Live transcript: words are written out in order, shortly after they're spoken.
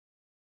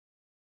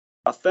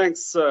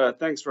Thanks,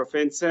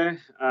 Rafense.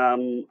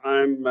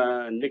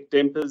 I'm Nick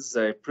Dempers,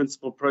 a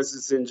principal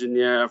process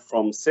engineer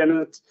from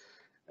Senet,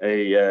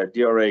 a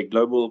DRA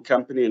global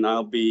company, and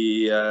I'll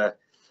be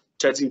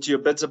chatting to you a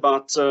bit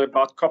about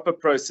copper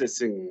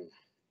processing.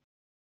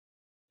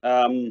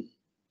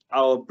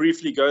 I'll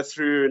briefly go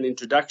through an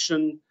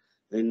introduction,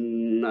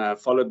 then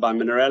followed by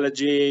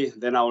mineralogy.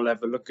 Then I'll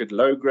have a look at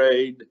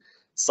low-grade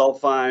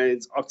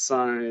sulfides,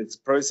 oxides,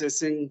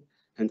 processing,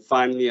 and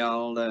finally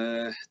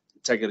I'll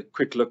take a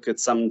quick look at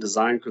some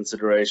design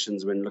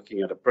considerations when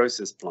looking at a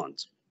process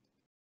plant.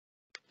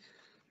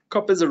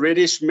 Copper is a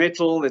reddish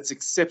metal that's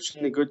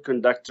exceptionally good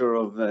conductor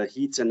of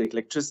heat and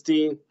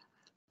electricity,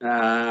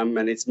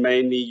 and it's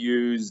mainly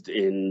used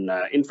in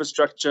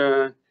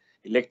infrastructure,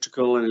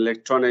 electrical and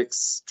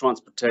electronics,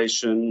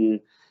 transportation,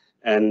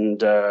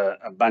 and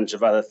a bunch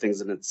of other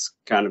things, and it's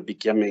kind of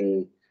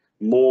becoming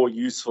more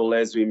useful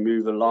as we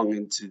move along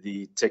into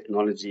the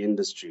technology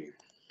industry.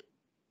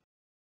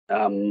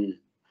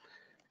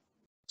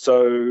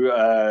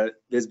 So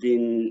there's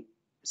been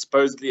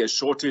supposedly a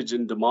shortage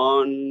in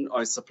demand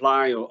or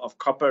supply of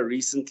copper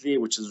recently,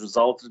 which has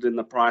resulted in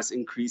the price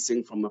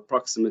increasing from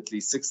approximately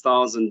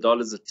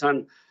 $6,000 a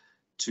ton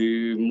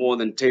to more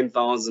than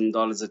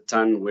 $10,000 a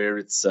ton, where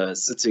it's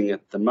sitting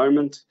at the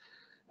moment.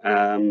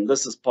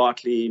 This has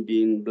partly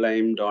been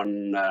blamed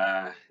on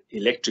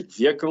electric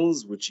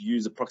vehicles, which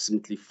use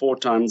approximately 4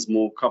 times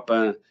more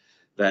copper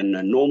than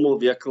normal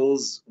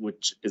vehicles,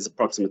 which is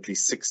approximately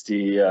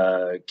 60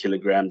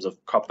 kilograms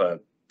of copper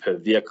per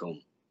vehicle.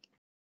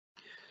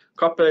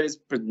 Copper is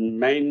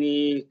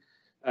mainly,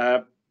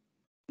 the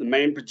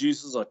main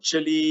producers are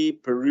Chile,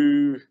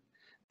 Peru,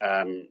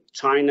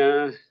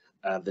 China,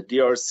 the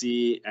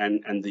DRC,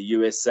 and the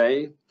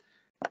USA.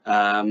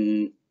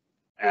 Then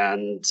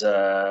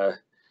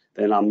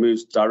I'll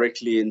move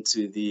directly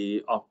into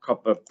the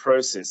copper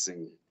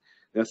processing.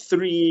 There are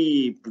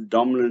 3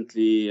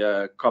 predominantly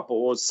copper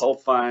ores: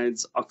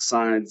 sulfides,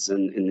 oxides,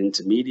 and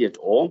intermediate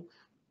ore.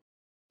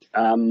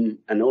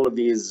 And all of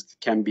these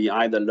can be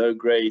either low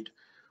grade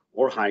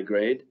or high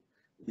grade.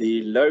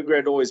 The low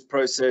grade ore is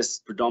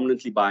processed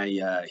predominantly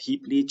by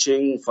heap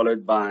leaching,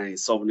 followed by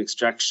solvent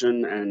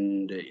extraction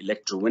and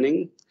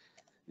electrowinning.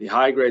 The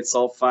high grade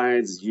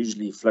sulfides is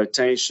usually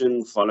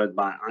flotation, followed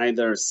by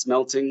either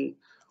smelting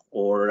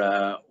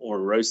or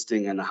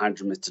roasting and a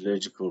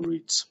hydrometallurgical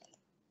route.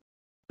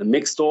 The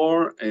mixed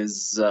ore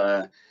is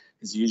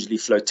usually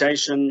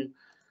flotation,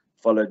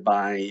 followed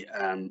by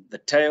the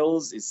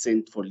tails is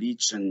sent for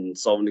leach and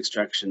solvent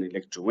extraction,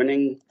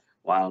 electrowinning,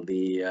 while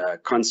the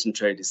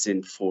concentrate is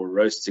sent for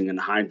roasting and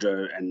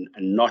hydro, and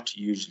not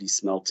usually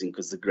smelting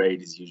because the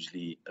grade is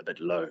usually a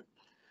bit low.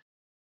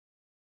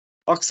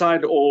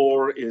 Oxide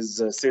ore is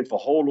sent for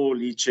whole ore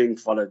leaching,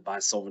 followed by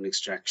solvent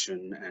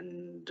extraction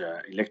and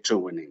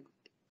electrowinning.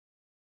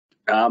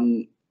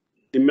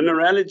 The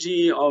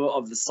mineralogy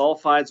of the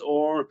sulfides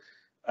ore,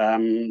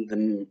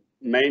 the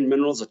main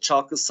minerals are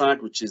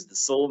chalcocite, which is the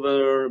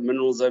silver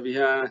minerals over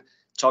here,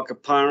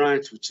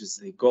 chalcopyrite, which is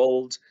the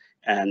gold,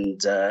 and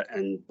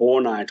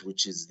bornite,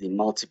 which is the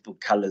multiple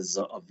colors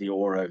of the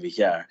ore over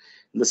here.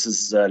 And this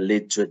has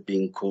led to it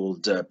being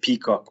called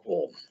peacock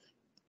ore.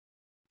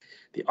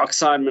 The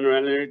oxide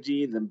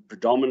mineralogy, the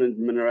predominant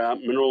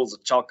minerals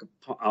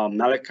are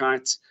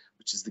malachite,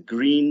 which is the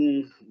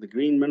green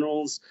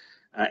minerals.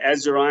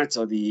 Azurite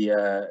are the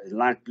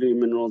light blue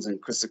minerals,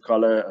 and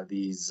chrysocolla are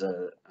these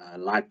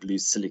light blue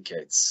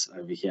silicates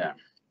over here.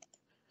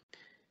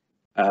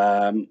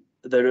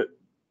 The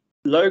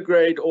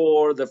low-grade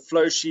ore, the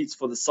flow sheets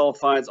for the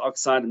sulfides,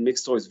 oxide, and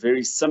mixed ore is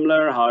very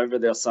similar. However,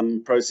 there are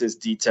some process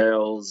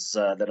details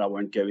that I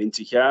won't go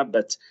into here,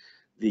 but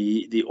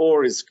the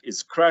ore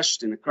is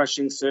crushed in a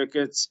crushing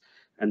circuit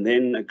and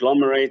then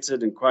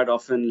agglomerated, and quite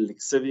often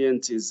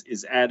lixiviant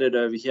is added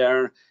over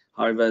here.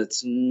 However,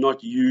 it's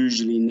not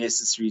usually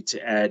necessary to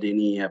add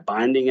any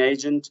binding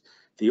agent.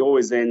 The ore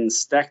is then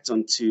stacked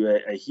onto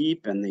a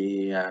heap, and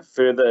the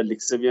further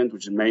lixiviant,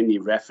 which is mainly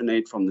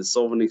raffinate from the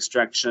solvent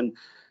extraction,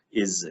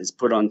 is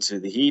put onto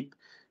the heap.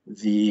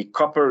 The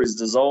copper is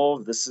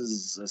dissolved. This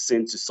is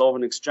sent to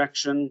solvent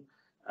extraction,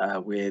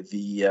 where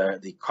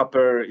the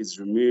copper is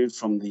removed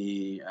from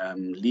the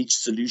leach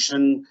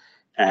solution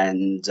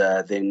and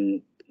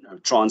then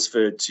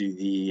transferred to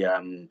the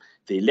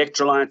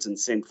electrolyte and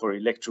sent for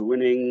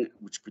electrowinning,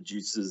 which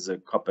produces a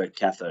copper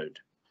cathode.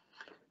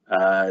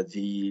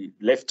 The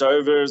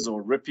leftovers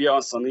or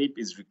ripios on the heap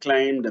is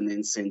reclaimed and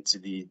then sent to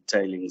the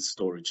tailings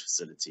storage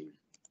facility.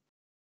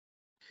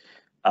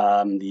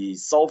 The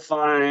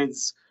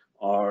sulfides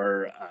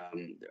are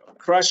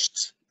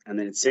crushed and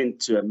then it's sent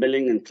to a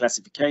milling and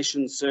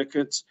classification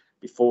circuit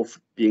before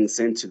being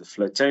sent to the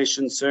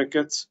flotation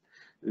circuit.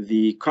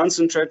 The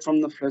concentrate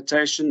from the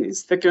flotation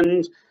is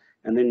thickened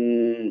and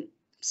then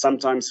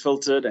sometimes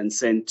filtered and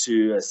sent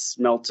to a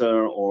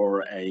smelter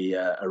or a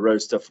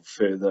roaster for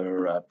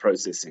further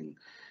processing.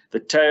 The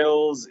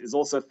tails is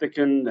also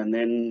thickened and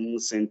then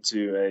sent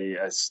to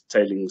a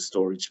tailings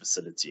storage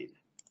facility.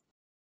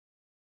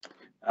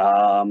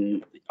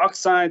 The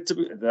oxide,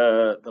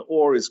 the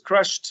ore is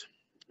crushed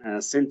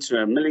sent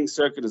to a milling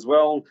circuit as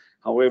well.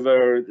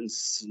 However,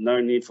 there's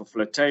no need for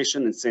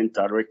flotation. It's sent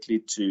directly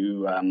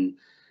to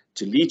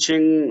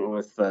leaching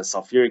with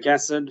sulfuric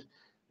acid.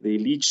 The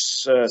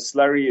leach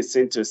slurry is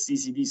sent to a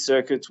CCD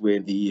circuit where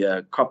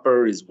the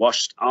copper is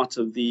washed out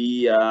of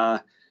the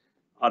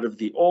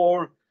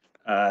ore.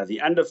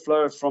 The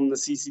underflow from the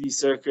CCD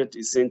circuit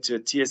is sent to a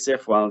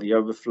TSF, while the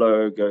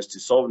overflow goes to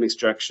solvent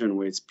extraction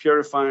where it's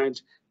purified,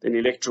 then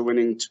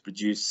electrowinning to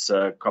produce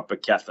copper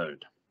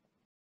cathode.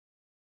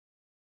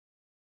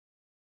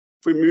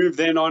 If we move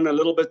then on a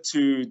little bit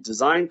to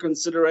design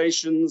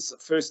considerations,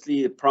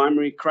 firstly, the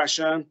primary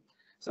crusher.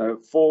 So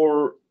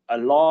for a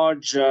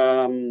large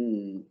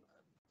throughput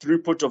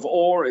of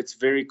ore, it's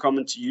very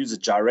common to use a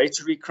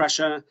gyratory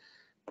crusher.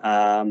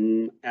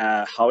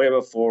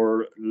 However,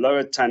 for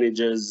lower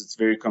tonnages, it's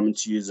very common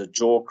to use a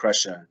jaw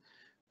crusher.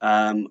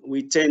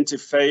 We tend to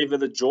favor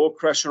the jaw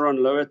crusher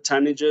on lower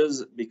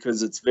tonnages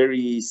because it's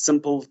very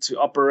simple to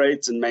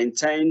operate and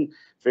maintain,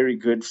 very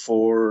good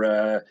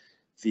for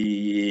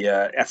the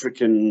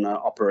African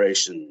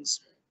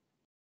operations.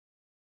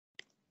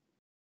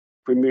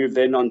 If we move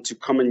then on to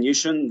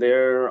comminution,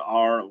 there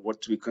are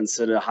what we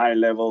consider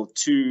high-level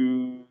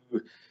two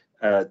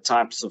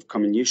types of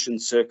comminution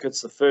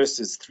circuits. The first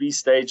is 3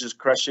 stages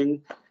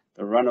crushing.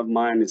 The run of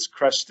mine is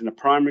crushed in a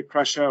primary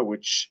crusher,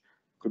 which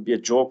could be a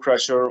jaw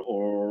crusher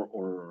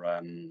or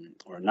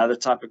another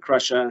type of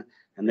crusher,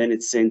 and then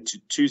it's sent to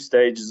 2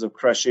 stages of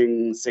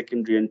crushing,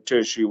 secondary and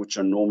tertiary, which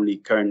are normally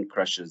cone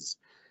crushers.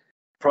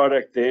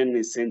 Product then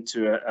is sent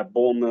to a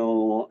ball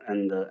mill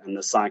and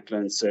the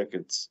cyclone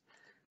circuits.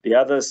 The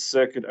other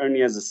circuit only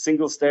has a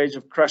single stage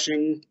of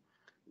crushing.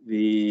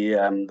 The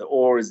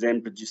ore is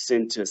then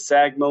sent to a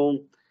SAG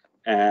mill,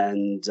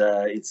 and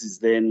it is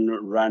then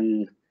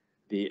run.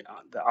 The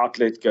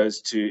outlet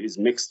is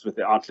mixed with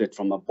the outlet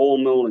from a ball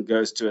mill and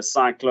goes to a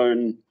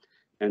cyclone,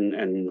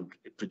 and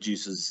it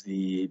produces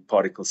the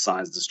particle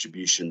size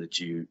distribution that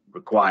you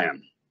require.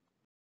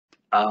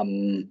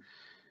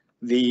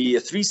 The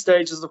 3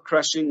 stages of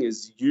crushing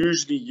is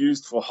usually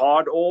used for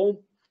hard ore.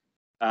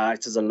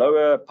 It has a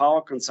lower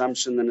power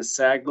consumption than a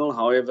SAG mill.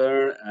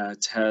 However,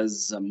 it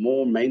has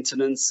more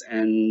maintenance,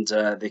 and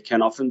there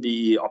can often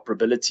be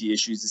operability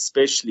issues,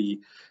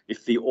 especially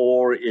if the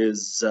ore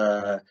is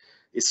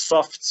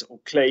soft or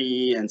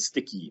clayey and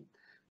sticky.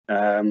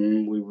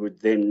 We would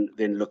then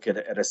look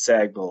at a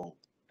SAG mill.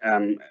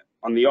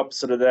 On the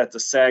opposite of that, the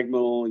SAG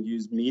mill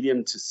use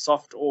medium to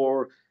soft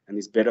ore and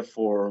is better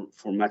for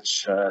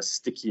much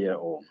stickier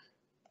ore.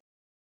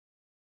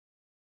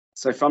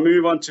 So if I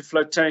move on to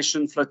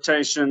flotation for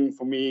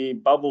me,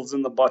 bubbles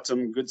in the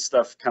bottom, good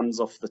stuff comes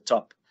off the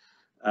top.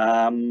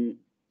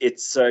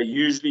 It's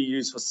usually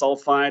used for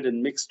sulfide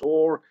and mixed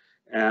ore.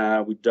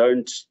 We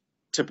don't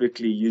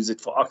typically use it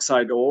for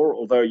oxide ore,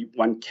 although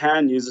one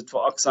can use it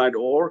for oxide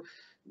ore.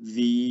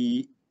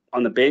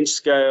 On the bench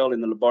scale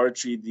in the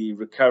laboratory, the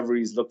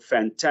recoveries look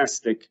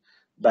fantastic,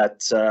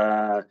 but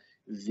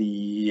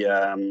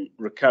the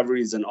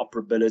recoveries and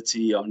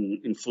operability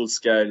in full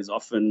scale is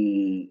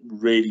often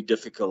really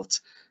difficult,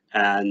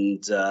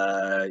 and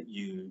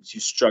you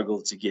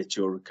struggle to get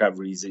your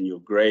recoveries and your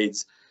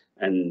grades.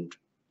 And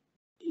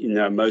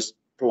most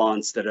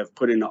plants that have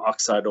put in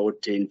oxide ore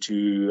tend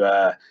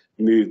to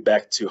move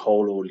back to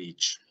whole ore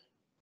leach.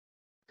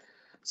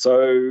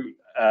 So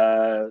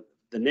the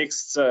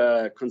next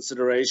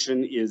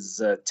consideration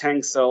is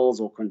tank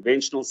cells or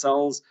conventional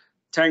cells.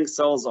 Tank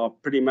cells are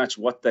pretty much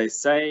what they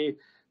say.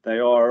 They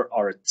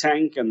are a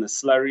tank, and the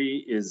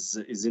slurry is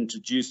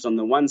introduced on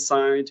the one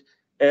side.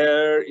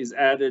 Air is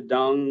added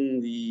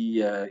down the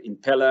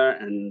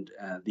impeller, and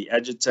the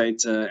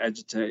agitator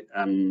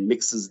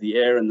mixes the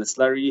air and the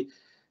slurry.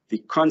 The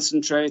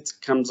concentrate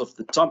comes off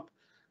the top,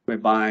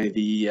 whereby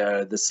the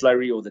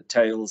slurry or the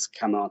tails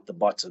come out the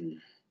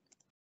bottom.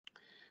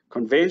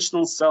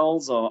 Conventional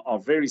cells are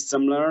very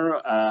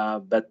similar,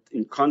 but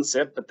in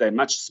concept, but they're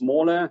much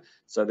smaller.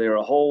 So there are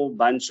a whole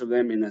bunch of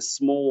them in a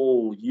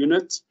small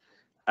unit,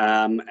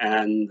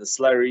 and the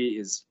slurry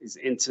is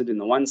entered in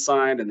the one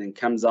side and then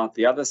comes out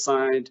the other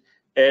side.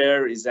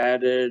 Air is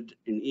added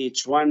in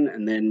each one,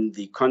 and then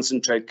the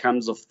concentrate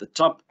comes off the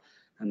top,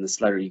 and the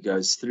slurry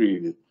goes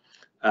through.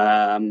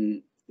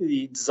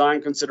 The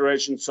design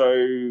consideration,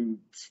 so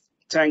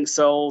tank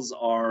cells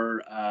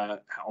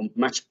are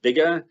much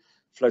bigger.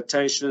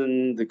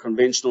 Flotation, the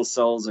conventional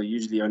cells are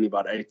usually only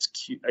about 8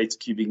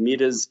 cubic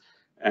meters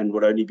and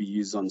would only be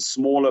used on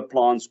smaller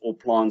plants or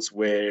plants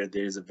where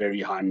there's a very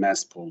high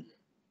mass pull.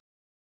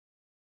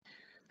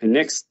 The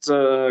next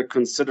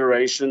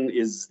consideration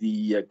is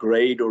the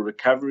grade or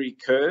recovery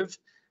curve.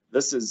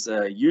 This is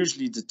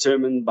usually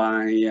determined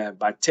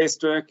by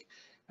test work,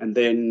 and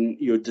then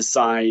you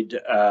decide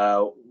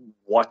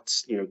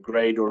what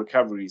grade or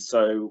recovery.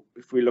 So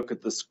if we look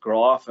at this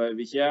graph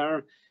over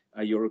here,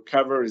 your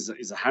recover is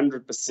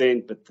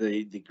 100%, but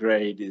the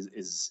grade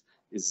is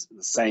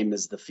the same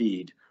as the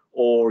feed.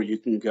 Or you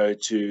can go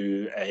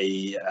to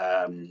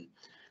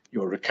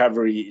your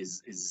recovery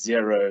is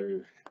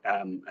 0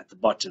 at the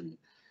bottom.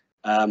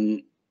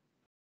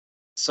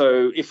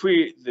 So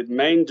the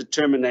main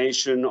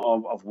determination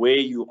of where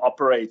you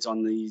operate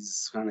on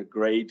these kind of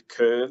grade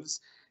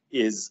curves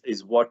is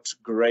what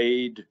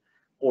grade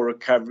or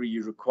recovery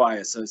you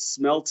require. So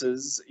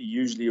smelters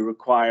usually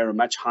require a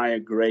much higher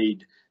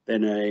grade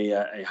than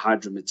a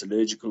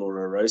hydrometallurgical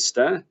or a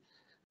roaster.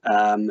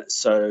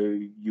 So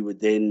you would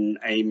then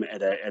aim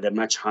at a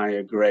much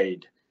higher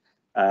grade.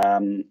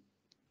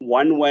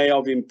 One way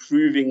of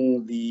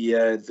improving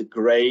the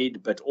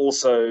grade, but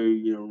also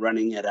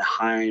running at a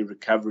high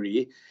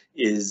recovery,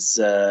 is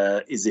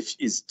to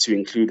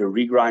include a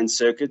regrind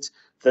circuit.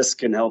 This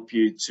can help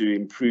you to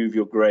improve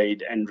your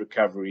grade and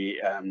recovery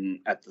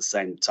at the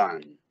same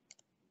time.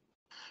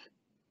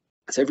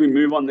 So if we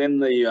move on, then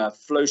the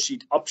flow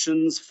sheet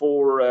options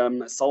for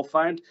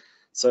sulfide.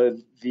 So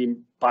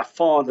by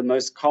far the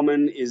most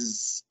common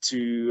is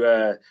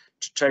to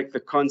take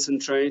the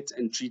concentrate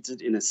and treat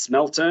it in a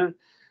smelter.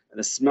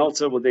 The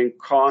smelter will then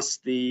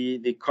cast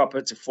the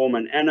copper to form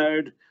an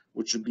anode,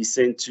 which would be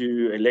sent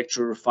to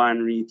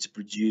electrorefinery to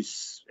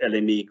produce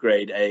LME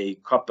grade A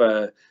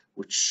copper,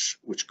 which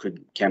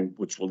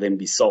will then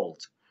be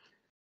sold.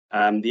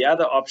 The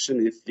other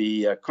option, if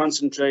the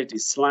concentrate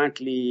is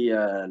slightly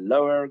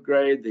lower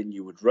grade, then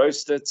you would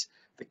roast it.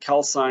 The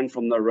calcine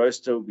from the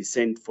roaster will be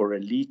sent for a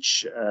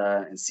leach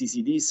and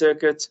CCD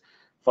circuit,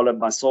 followed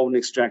by solvent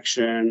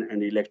extraction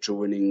and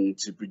electrowinning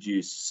to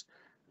produce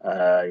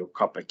your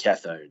copper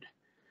cathode.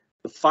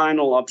 The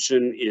final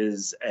option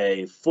is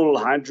a full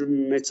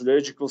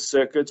hydrometallurgical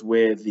circuit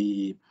where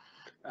the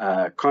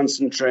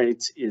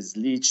concentrate is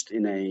leached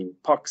in a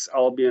POX,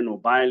 Albion, or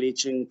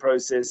bioleaching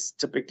process.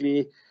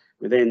 Typically,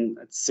 we then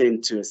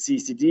sent to a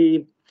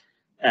CCD,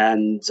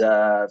 and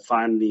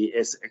finally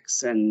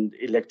SX and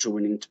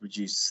electrowinning to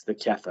produce the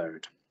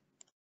cathode.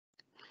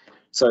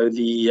 So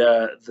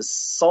the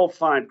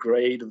sulfide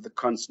grade of the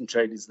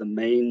concentrate is the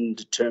main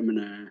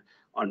determiner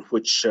on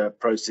which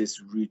process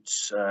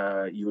route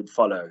you would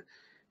follow.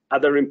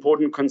 Other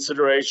important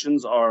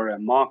considerations are a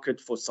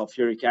market for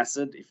sulfuric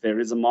acid. If there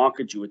is a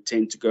market, you would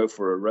tend to go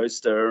for a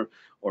roaster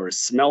or a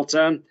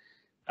smelter.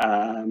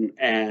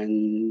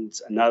 And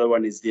another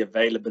one is the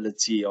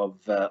availability of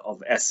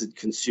acid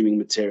consuming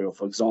material.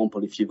 For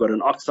example, if you've got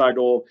an oxide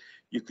ore,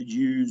 you could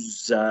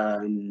use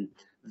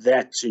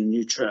that to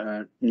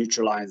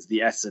neutralize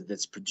the acid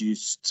that's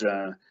produced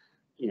by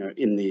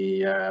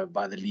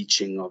the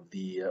leaching of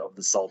the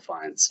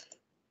sulfides.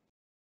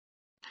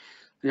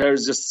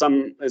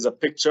 There's a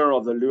picture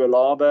of the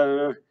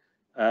Lualaba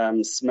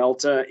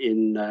smelter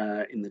in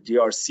the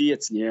DRC.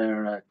 It's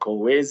near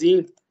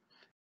Kolwezi.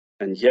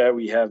 And here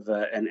we have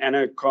an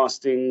anode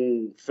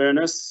casting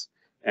furnace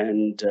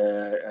and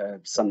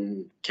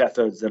some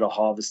cathodes that are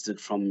harvested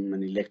from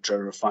an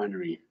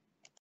electrorefinery.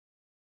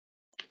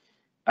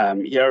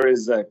 Here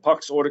is a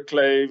POX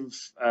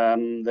autoclave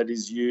that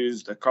is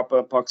used, a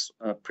copper POX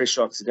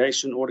pressure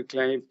oxidation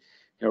autoclave.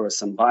 Here are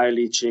some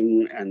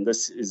bioleaching, and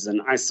this is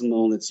an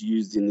isomol that's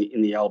used in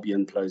the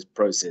Albion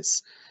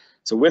process.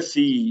 So with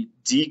the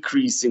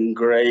decrease in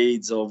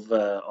grades of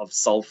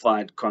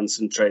sulfide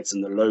concentrates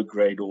and the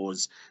low-grade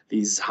ores,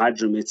 these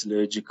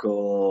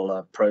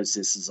hydrometallurgical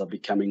processes are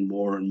becoming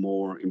more and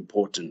more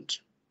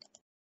important.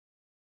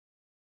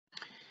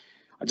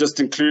 I just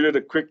included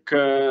a quick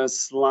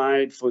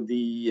slide for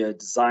the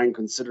design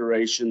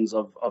considerations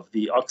of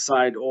the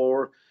oxide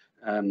ore.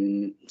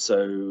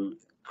 So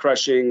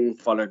crushing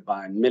followed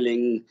by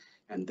milling,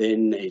 and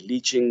then a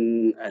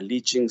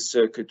leaching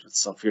circuit with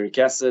sulfuric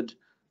acid,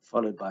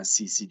 followed by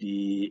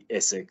CCD,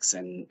 SX,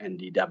 and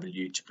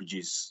DW to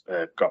produce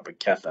copper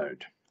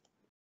cathode.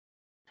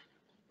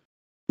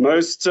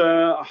 Most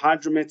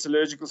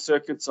hydrometallurgical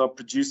circuits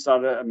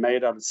are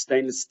made out of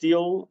stainless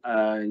steel.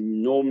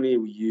 Normally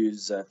we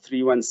use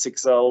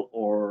 316L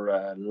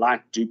or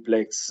light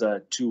duplex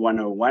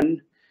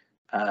 2101.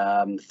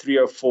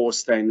 304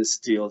 stainless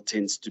steel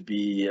tends to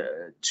be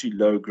too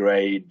low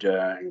grade.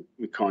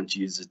 We can't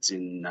use it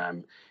in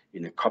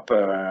a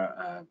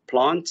copper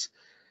plant.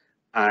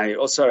 I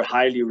also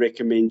highly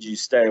recommend you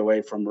stay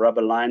away from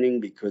rubber lining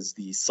because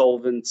the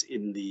solvent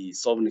in the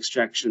solvent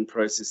extraction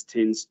process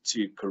tends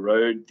to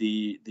corrode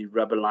the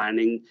rubber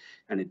lining,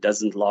 and it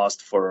doesn't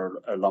last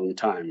for a long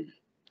time.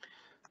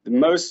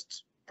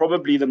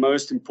 Probably the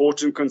most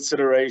important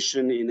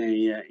consideration in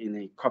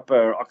a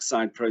copper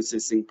oxide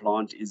processing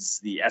plant is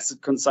the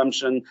acid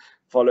consumption,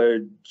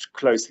 followed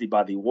closely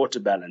by the water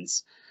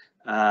balance.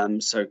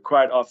 So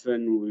quite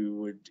often we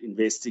would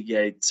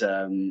investigate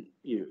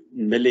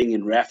milling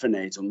in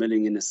raffinate or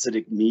milling in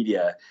acidic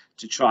media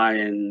to try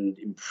and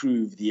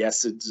improve the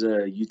acid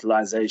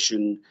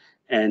utilization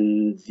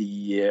and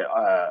the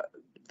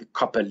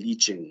copper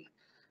leaching.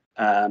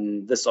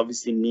 This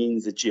obviously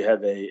means that you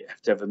have to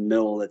have a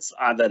mill that's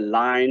either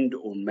lined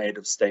or made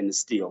of stainless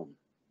steel.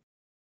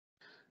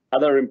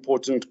 Other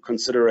important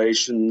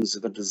considerations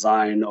are the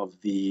design of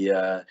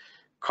the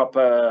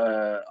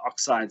copper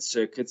oxide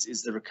circuits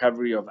is the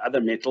recovery of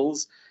other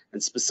metals.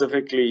 And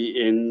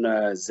specifically in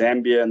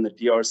Zambia and the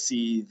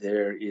DRC,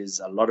 there is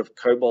a lot of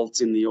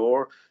cobalt in the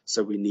ore.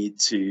 So we need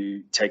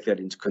to take that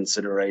into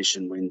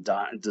consideration when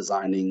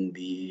designing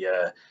the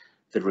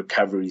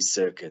recovery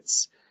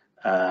circuits.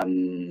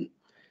 And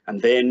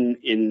then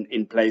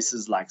in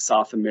places like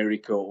South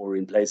America or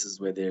in places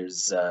where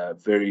there's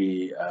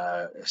very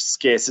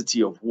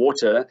scarcity of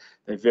water,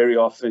 they very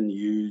often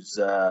use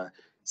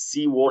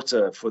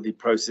seawater for the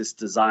process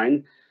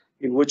design,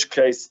 in which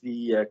case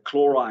the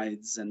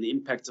chlorides and the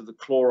impact of the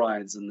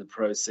chlorides in the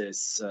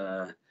process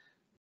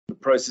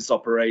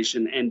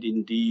operation and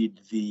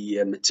indeed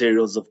the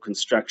materials of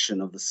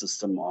construction of the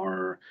system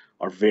are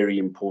very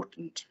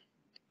important.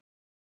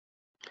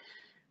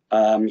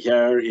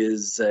 Here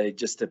is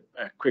just a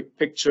quick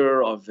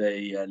picture of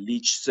a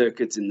leach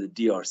circuit in the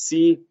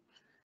DRC,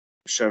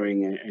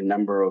 showing a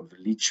number of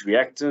leach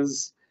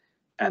reactors.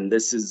 And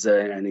this is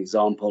an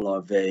example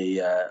of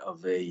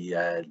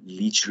a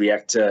leach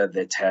reactor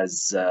that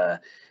has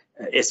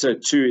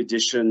SO2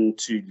 addition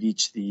to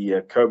leach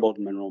the cobalt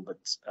mineral,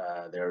 but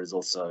there is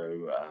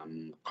also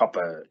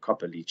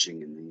copper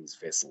leaching in these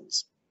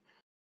vessels.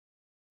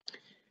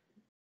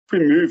 If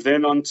we move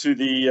then on to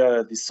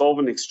the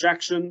solvent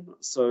extraction,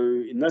 so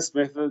in this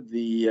method,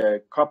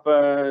 the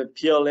copper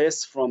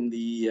PLS from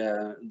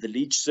the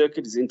leach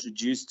circuit is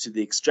introduced to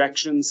the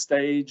extraction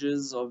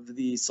stages of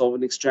the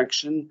solvent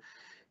extraction.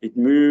 It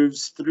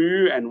moves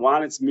through, and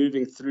while it's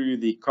moving through,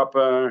 the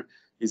copper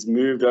is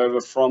moved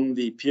over from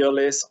the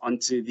PLS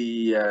onto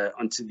the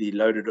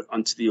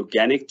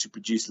organic to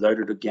produce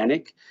loaded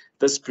organic.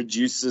 This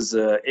produces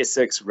a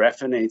SX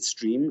raffinate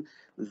stream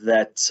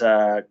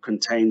that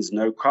contains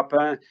no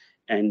copper,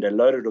 and a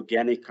loaded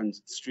organic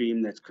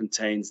stream that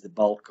contains the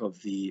bulk of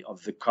the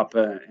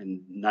copper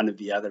and none of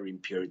the other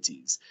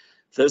impurities.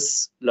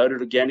 This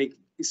loaded organic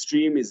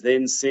stream is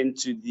then sent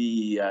to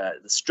the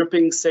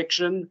stripping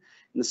section.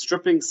 In the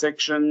stripping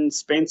section,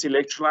 spent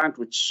electrolyte,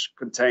 which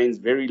contains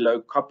very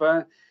low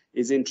copper,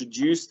 is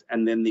introduced,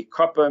 and then the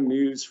copper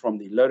moves from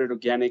the loaded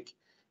organic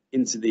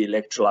into the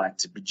electrolyte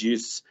to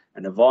produce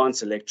an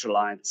advanced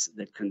electrolyte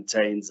that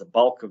contains the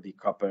bulk of the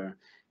copper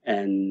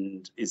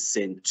and is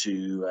sent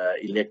to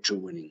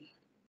electrowinning.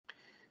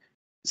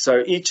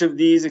 So each of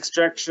these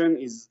extraction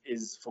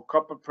is for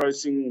copper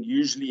processing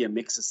usually a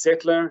mixer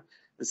settler.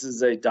 This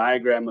is a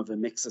diagram of a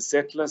mixer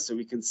settler, so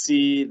we can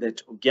see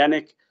that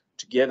organic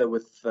together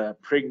with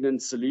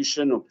pregnant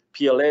solution or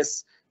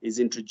PLS is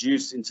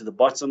introduced into the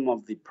bottom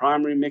of the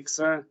primary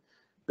mixer.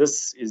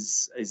 This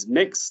is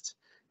mixed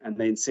and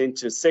then sent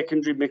to a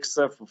secondary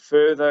mixer for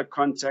further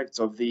contact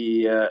of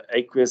the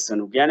aqueous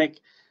and organic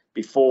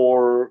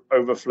before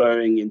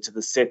overflowing into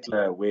the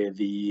settler, where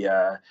the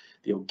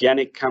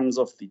organic comes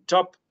off the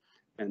top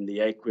and the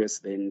aqueous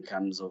then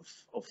comes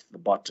off the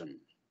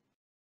bottom.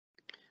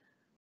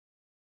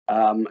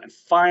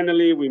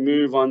 Finally, we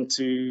move on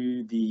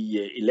to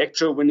the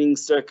electrowinning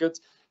circuit.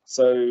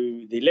 So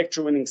the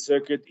electrowinning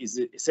circuit is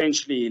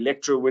essentially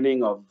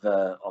electrowinning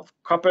of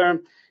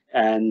copper,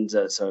 and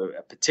so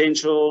a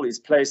potential is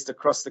placed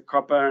across the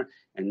copper,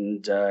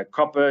 and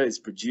copper is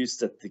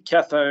produced at the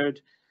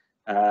cathode,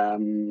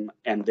 and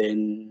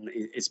then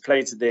it's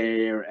placed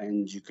there,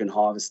 and you can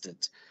harvest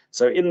it.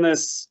 So in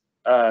this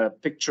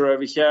picture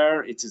over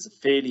here, it is a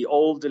fairly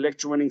old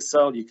electrowinning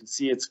cell. You can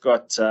see it's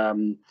got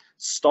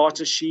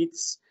starter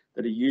sheets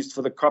that are used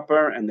for the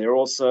copper, and there are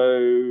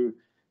also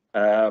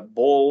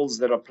balls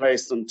that are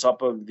placed on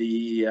top of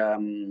the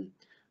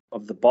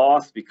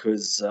bath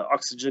because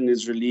oxygen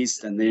is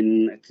released, and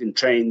then it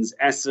entrains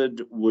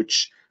acid,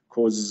 which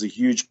causes a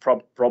huge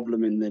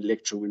problem in the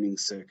electrowinning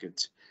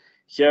circuit.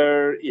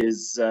 Here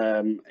is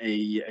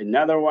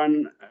another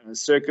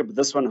circuit, but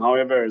this one,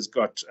 however, has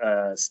got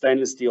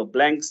stainless steel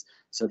blanks.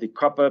 So the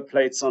copper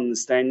plates on the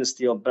stainless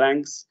steel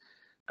blanks,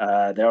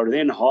 they are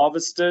then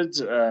harvested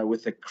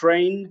with a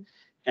crane,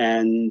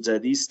 and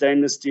these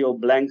stainless steel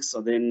blanks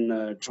are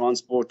then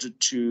transported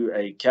to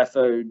a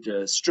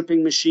cathode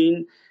stripping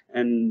machine,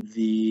 and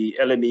the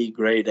LME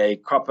grade A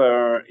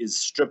copper is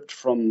stripped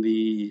from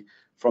the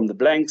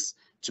blanks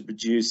to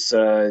produce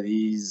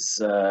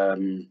these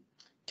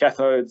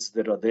cathodes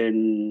that are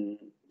then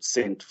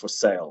sent for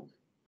sale.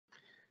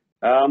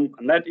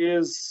 And that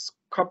is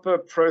copper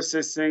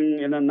processing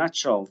in a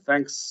nutshell.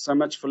 Thanks so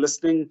much for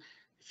listening.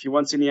 If you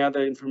want any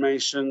other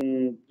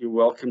information, you're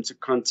welcome to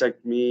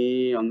contact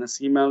me on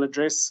this email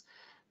address,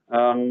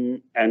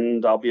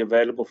 and I'll be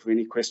available for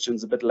any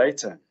questions a bit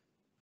later.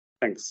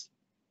 Thanks.